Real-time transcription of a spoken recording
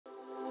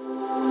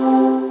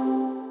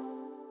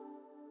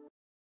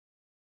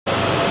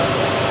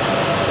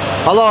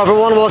Hello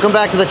everyone, welcome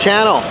back to the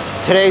channel.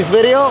 Today's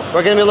video,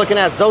 we're going to be looking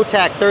at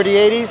Zotac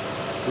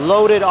 3080s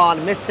loaded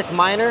on Mystic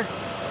Miner.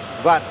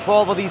 We've got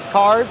 12 of these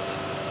cards.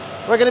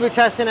 We're going to be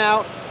testing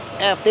out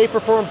if they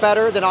perform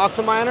better than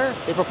Octominer,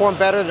 they perform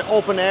better than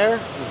Open Air,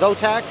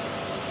 Zotacs.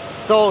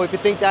 So if you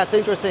think that's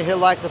interesting, hit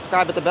like,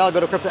 subscribe, hit the bell, go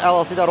to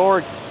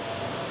cryptollc.org.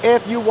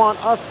 If you want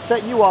us to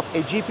set you up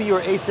a GPU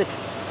or ASIC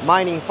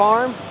mining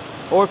farm,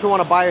 or if you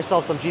want to buy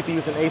yourself some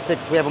GPUs and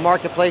ASICs, we have a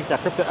marketplace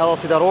at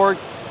cryptollc.org.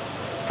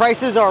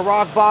 Prices are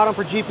rock bottom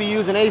for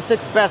GPUs and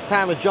ASICs. Best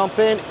time to jump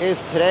in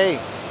is today.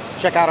 So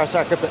check out our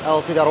site,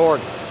 cryptollc.org.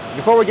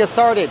 Before we get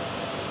started,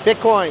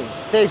 Bitcoin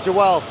saves your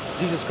wealth.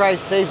 Jesus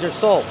Christ saves your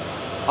soul.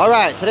 All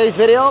right, today's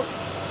video,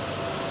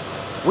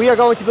 we are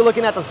going to be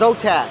looking at the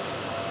Zotac.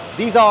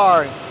 These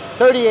are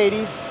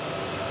 3080s.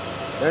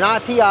 They're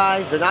not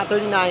TIs, they're not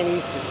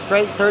 3090s, just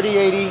straight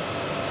 3080.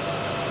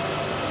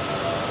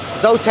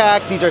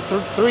 Zotac, these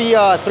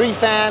are three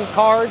fan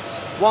cards.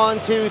 1,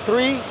 2,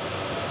 3.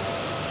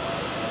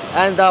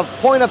 And the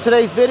point of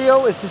today's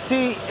video is to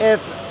see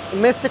if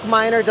Mystic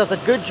Miner does a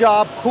good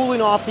job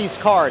cooling off these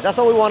cards. That's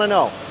what we want to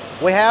know.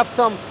 We have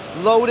some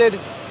loaded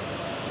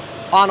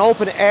on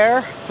Open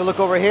Air. If you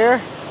look over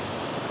here,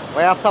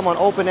 we have some on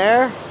Open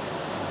Air.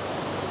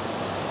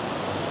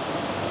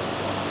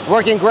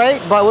 Working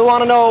great, but we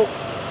want to know,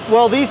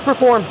 will these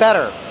perform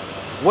better?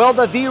 Will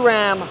the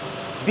VRAM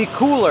be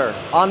cooler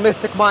on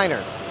Mystic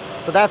Miner?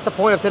 So that's the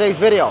point of today's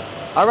video.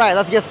 All right,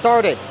 let's get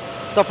started.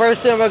 So first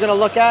thing we're going to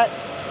look at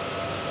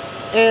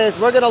is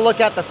we're going to look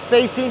at the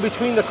spacing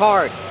between the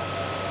card.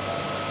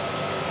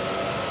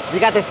 You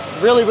got this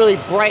really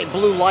bright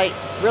blue light,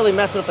 really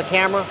messing with the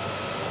camera.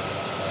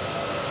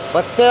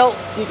 But still,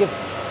 you can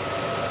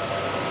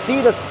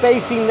see the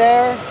spacing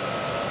there.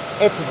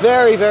 It's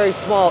very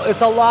small.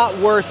 It's a lot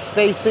worse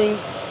spacing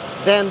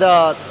than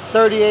the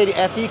 3080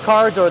 FE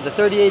cards or the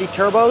 3080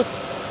 turbos.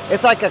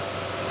 It's like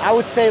I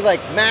would say like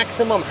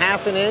maximum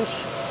half an inch,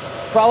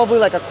 probably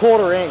like a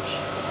quarter inch.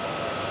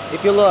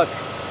 If you look.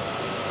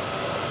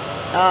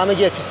 Let me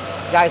get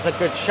guys a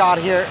good shot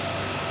here.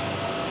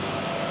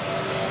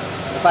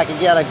 If I can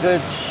get a good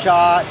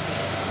shot,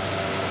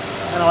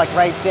 kind of like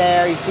right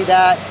there, you see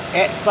that?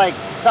 It's like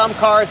some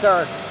cards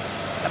are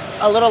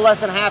a little less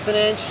than half an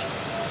inch.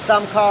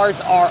 Some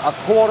cards are a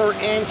quarter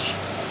inch.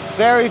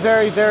 Very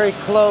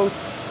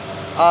close.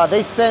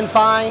 They spin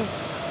fine,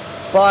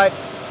 but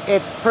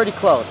it's pretty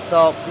close.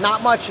 So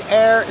not much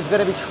air is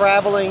going to be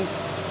traveling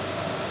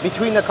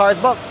between the cards,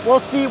 but we'll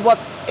see what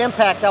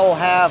impact that will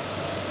have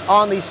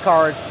on these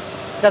cards,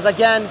 because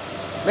again,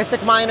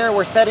 Mystic Miner,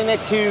 we're setting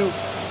it to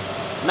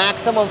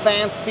maximum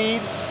fan speed,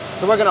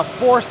 so we're going to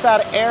force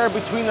that air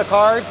between the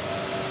cards.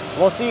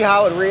 We'll see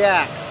how it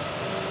reacts.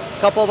 A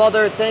couple of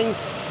other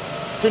things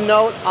to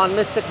note on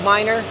Mystic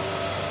Miner,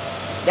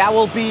 that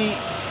will be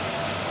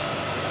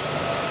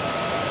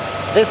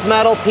this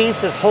metal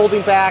piece is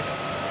holding back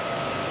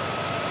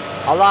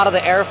a lot of the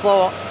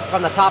airflow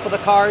from the top of the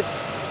cards,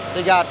 so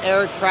you got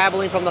air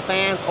traveling from the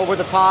fans over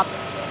the top,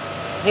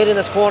 hitting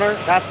this corner.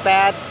 That's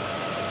bad.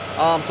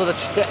 So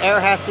the air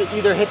has to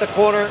either hit the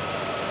corner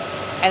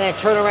and then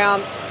turn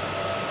around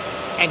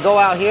and go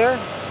out here.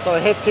 So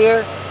it hits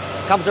here,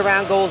 comes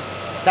around, goes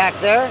back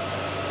there,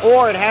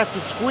 or it has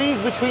to squeeze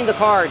between the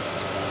cards,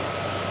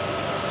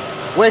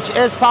 which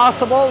is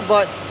possible,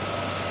 but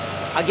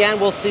again,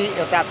 we'll see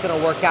if that's going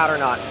to work out or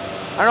not.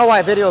 I don't know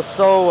why video is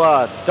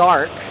so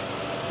dark.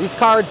 These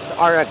cards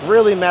are like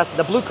really messy.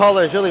 The blue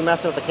color is really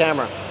messing with the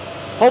camera.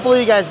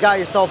 Hopefully you guys got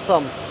yourself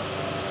some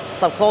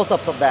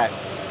close-ups of that.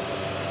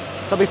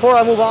 So before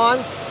I move on,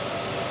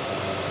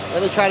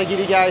 let me try to give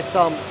you guys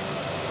some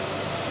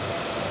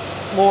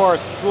more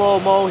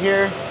slow-mo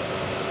here.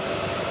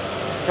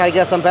 Try to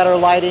get some better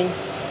lighting.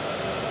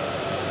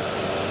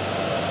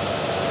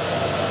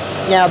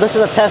 Now this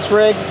is a test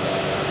rig.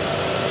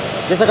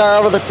 Just like I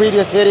over the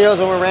previous videos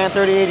when we ran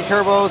 3080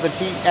 turbos and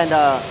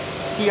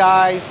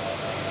TIs,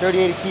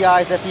 3080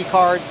 TIs, FE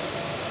cards,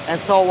 and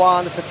so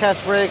on. It's a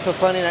test rig, so it's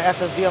running an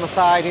SSD on the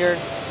side here.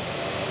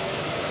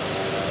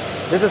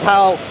 This is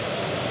how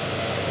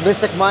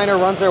Mystic Miner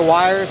runs their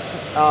wires.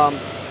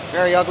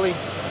 Very ugly.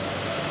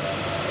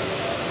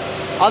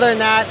 Other than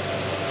that,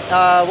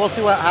 we'll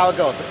see how it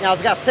goes. Now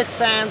it's got 6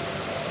 fans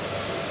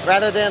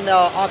rather than the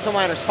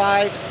Octominer's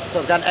 5, so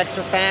it's got an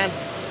extra fan.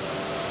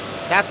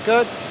 That's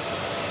good.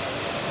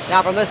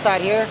 Now from this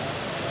side here,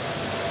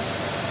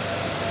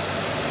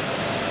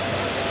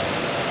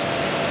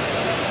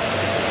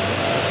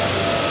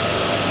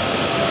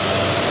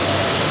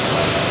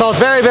 so it's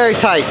very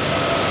tight.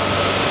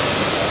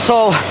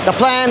 So the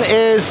plan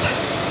is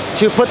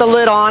to put the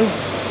lid on,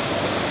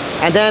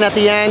 and then at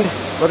the end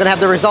we're gonna have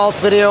the results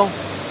video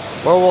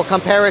where we'll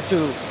compare it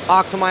to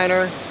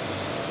Octominer,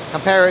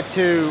 compare it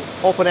to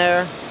Open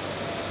Air,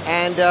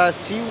 and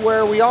see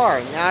where we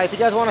are. Now if you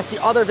guys want to see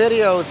other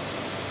videos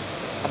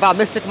about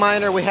Mystic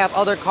Miner, we have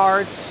other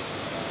cards.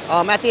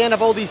 At the end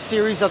of all these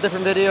series of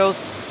different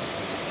videos,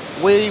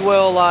 we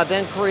will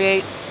then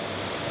create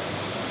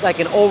like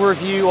an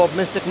overview of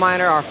Mystic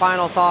Miner, our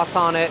final thoughts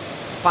on it,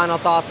 final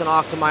thoughts on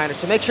Octominer.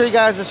 So make sure you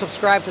guys are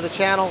subscribed to the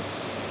channel.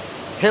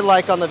 Hit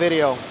like on the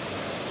video.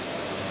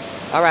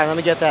 All right, let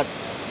me get that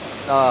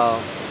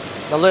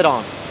the lid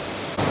on.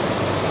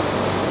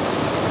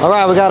 All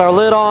right, we got our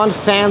lid on.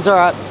 Fans are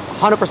at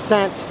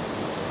 100%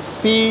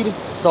 speed.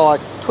 So I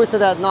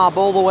twisted that knob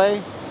all the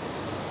way.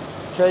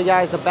 Show you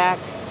guys the back.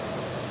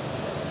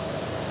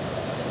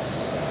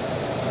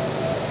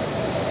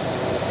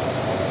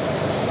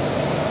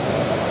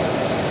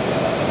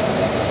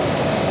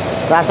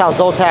 So that's how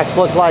Zotacs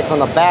look like from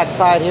the back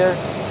side here.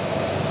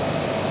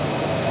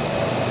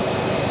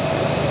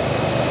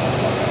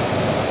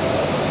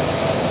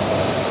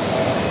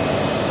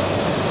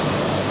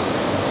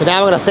 So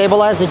now we're going to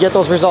stabilize and get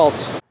those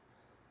results.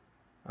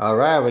 All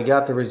right, we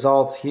got the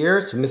results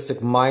here. So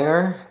Mystic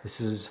Miner, this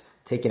is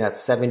taken at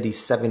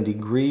 77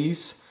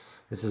 degrees.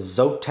 This is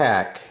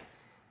Zotac.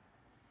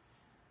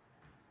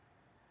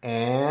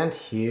 And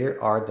here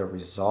are the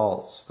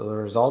results. The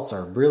results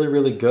are really,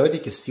 really good. You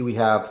can see we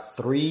have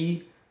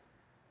 3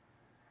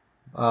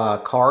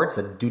 cards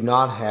that do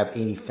not have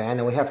any fan,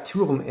 and we have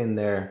 2 of them in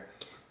there.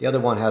 The other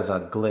one has a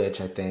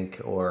glitch, I think,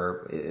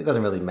 or it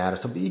doesn't really matter.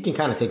 So you can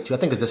kind of take 2. I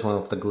think it's this one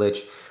with the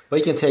glitch. But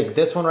you can take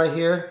this one right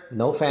here,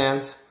 no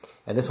fans,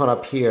 and this one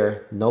up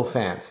here, no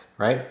fans,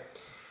 right?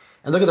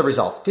 And look at the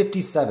results.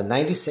 57,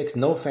 96,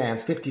 no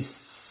fans.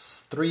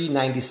 53,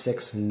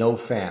 96, no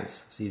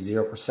fans. See,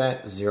 0%,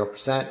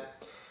 0%.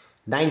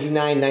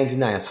 99,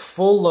 99. It's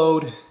full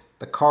load.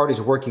 The card is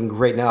working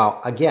great.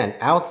 Now, again,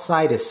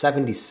 outside is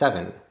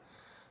 77.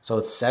 So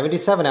it's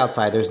 77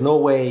 outside. There's no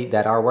way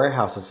that our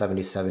warehouse is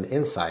 77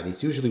 inside.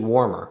 It's usually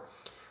warmer.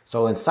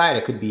 So inside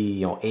it could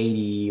be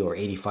 80 or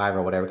 85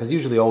 or whatever, because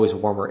usually always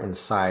warmer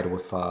inside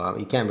with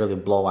you can't really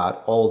blow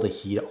out all the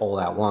heat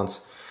all at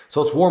once.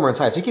 So it's warmer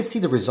inside. So you can see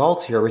the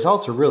results here.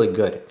 Results are really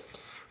good.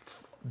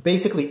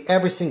 Basically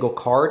every single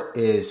card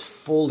is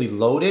fully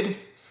loaded.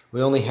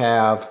 We only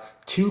have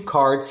 2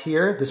 cards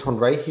here. This one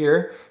right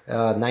here,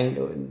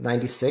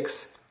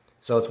 96.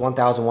 So it's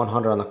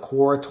 1,100 on the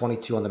core,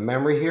 22 on the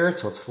memory here.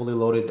 So it's fully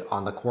loaded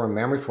on the core and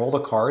memory for all the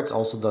cards.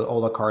 Also,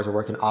 all the cards are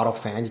working auto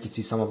fan. You can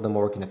see some of them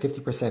are working at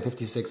 50%,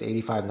 56,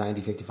 85,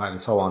 90, 55, and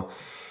so on.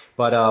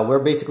 But we're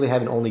basically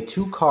having only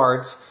 2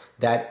 cards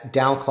that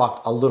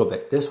downclocked a little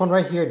bit. This one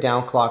right here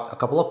downclocked a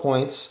couple of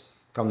points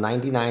from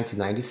 99 to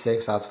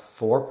 96. That's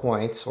 4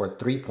 points, or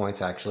 3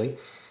 points actually.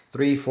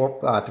 3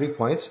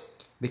 points,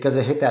 because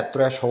it hit that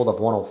threshold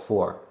of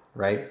 104.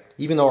 Right?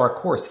 Even though our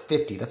core is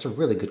 50, that's a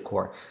really good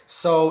core.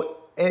 So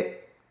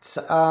it's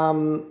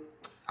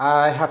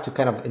I have to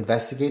kind of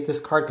investigate this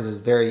card because it's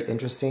very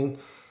interesting,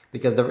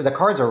 because the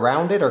cards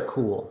around it are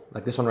cool.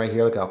 Like this one right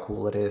here, look how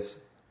cool it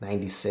is.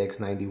 96,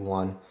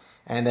 91.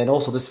 And then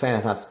also this fan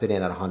is not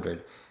spinning at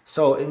 100.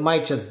 So it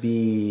might just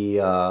be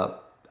a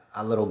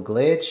little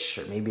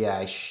glitch, or maybe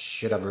I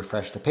should have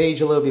refreshed the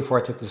page a little before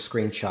I took the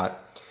screenshot.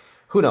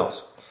 Who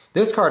knows?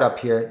 This card up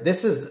here,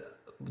 this is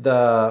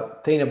the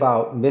thing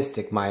about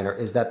Mystic Miner,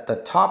 is that the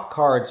top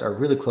cards are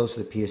really close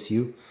to the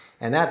PSU,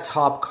 and that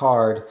top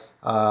card,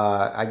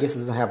 I guess it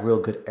doesn't have real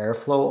good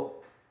airflow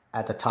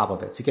at the top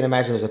of it. So you can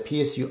imagine there's a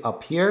PSU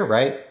up here,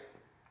 right?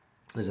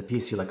 There's a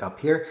PSU like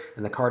up here,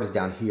 and the card is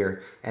down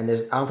here, and I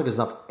don't think there's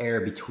enough air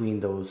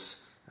between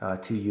those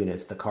 2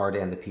 units, the card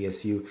and the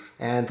PSU,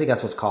 and I think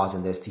that's what's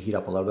causing this to heat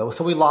up a little bit.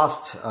 So we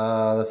lost,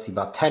 let's see,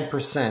 about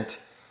 10%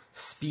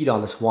 speed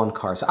on this one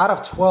card. So out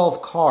of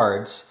 12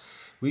 cards,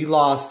 we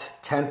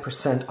lost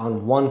 10%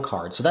 on 1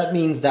 card. So that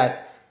means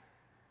that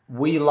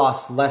we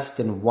lost less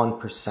than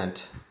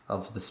 1%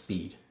 of the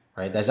speed,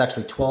 right? There's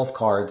actually 12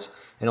 cards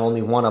and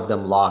only 1 of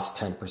them lost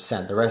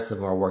 10%. The rest of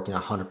them are working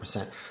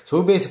 100%. So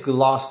we basically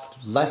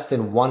lost less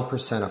than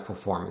 1% of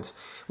performance,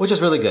 which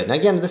is really good. And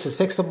again, this is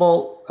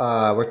fixable.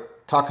 We're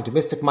talking to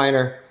Mystic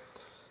Miner.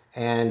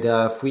 And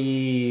if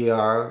we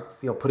are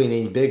putting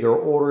any bigger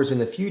orders in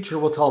the future,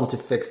 we'll tell them to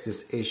fix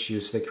this issue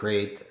so they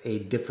create a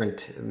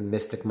different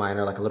Mystic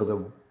Miner, like a little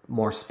bit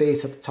more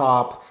space at the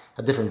top,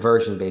 a different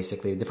version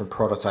basically, a different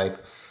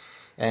prototype,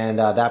 and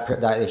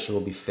that issue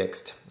will be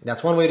fixed.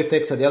 That's one way to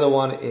fix it. The other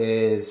one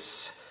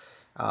is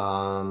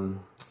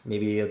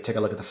maybe take a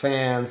look at the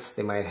fans.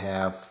 They might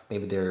have,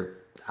 maybe they're,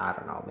 I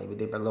don't know, maybe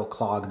they're a little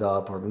clogged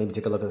up, or maybe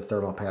take a look at the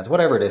thermal pads,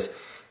 whatever it is.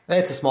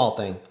 It's a small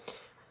thing.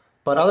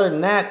 But other than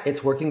that,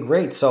 it's working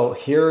great. So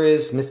here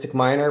is Mystic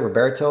Miner,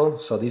 Roberto.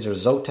 So these are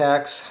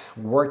Zotacs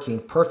working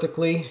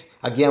perfectly.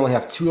 Again, we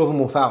have 2 of them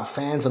without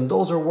fans, and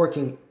those are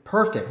working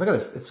perfect. Look at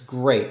this, it's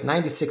great,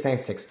 96,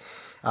 96.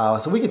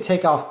 So we can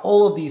take off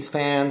all of these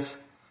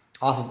fans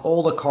off of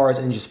all the cards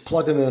and just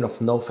plug them in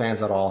with no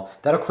fans at all.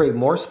 That'll create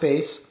more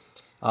space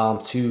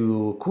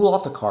to cool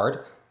off the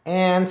card,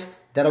 and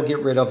that'll get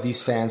rid of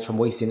these fans from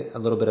wasting a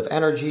little bit of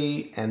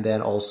energy, and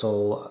then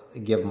also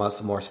give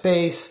us more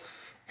space.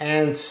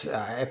 And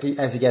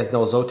as you guys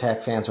know,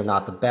 Zotac fans are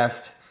not the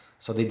best,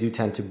 so they do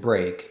tend to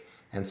break.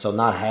 And so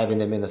not having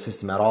them in the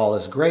system at all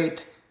is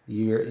great.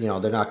 They're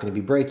not going to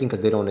be breaking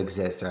because they don't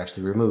exist. They're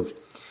actually removed.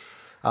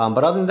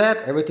 But other than that,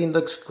 everything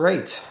looks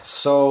great.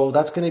 So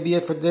that's going to be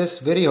it for this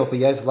video. Hope you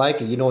guys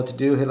like it. You know what to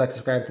do. Hit like,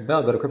 subscribe to the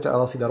bell. Go to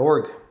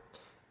cryptollc.org.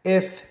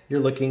 if you're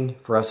looking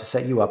for us to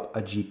set you up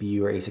a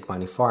GPU or ASIC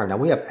mining farm. Now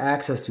we have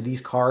access to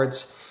these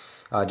cards,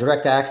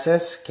 direct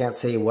access, can't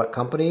say what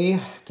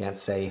company, can't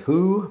say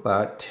who,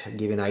 but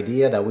give you an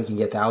idea that we can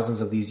get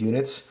thousands of these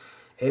units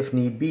if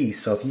need be.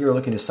 So if you're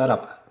looking to set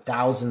up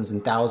thousands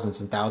and thousands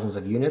and thousands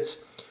of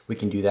units, we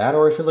can do that.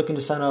 Or if you're looking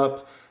to set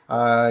up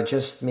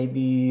just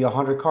maybe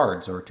 100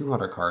 cards or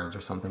 200 cards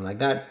or something like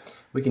that,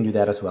 we can do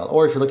that as well.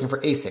 Or if you're looking for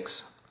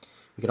ASICs,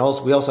 we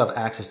also have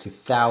access to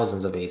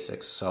thousands of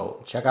ASICs.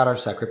 So check out our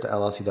site,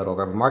 cryptollc.org.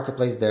 We have a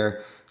marketplace there.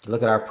 You can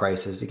look at our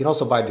prices. You can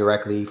also buy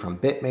directly from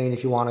Bitmain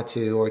if you wanted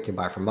to, or you can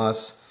buy from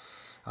us.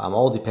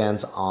 All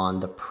depends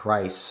on the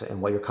price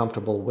and what you're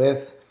comfortable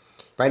with.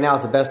 Right now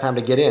is the best time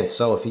to get in.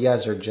 So if you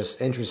guys are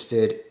just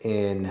interested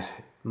in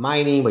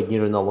mining, but you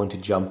don't know when to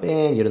jump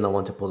in, you don't know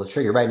when to pull the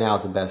trigger, right now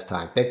is the best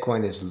time.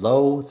 Bitcoin is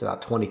low. It's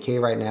about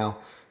 20K right now.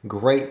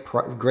 Great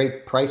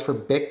price for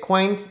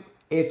Bitcoin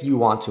if you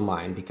want to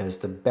mine, because it's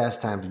the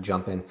best time to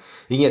jump in.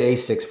 You can get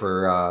ASICs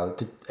for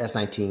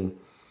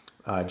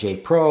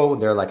S19J Pro.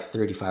 They're like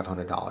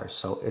 $3,500.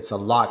 So it's a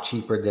lot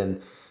cheaper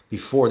than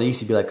before. They used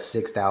to be like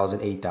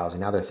 6,000, 8,000.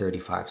 Now they're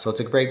 35. So it's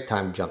a great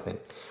time to jump in.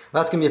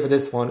 Well, that's going to be it for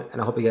this one,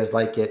 and I hope you guys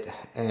like it.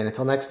 And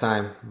until next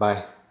time,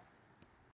 bye.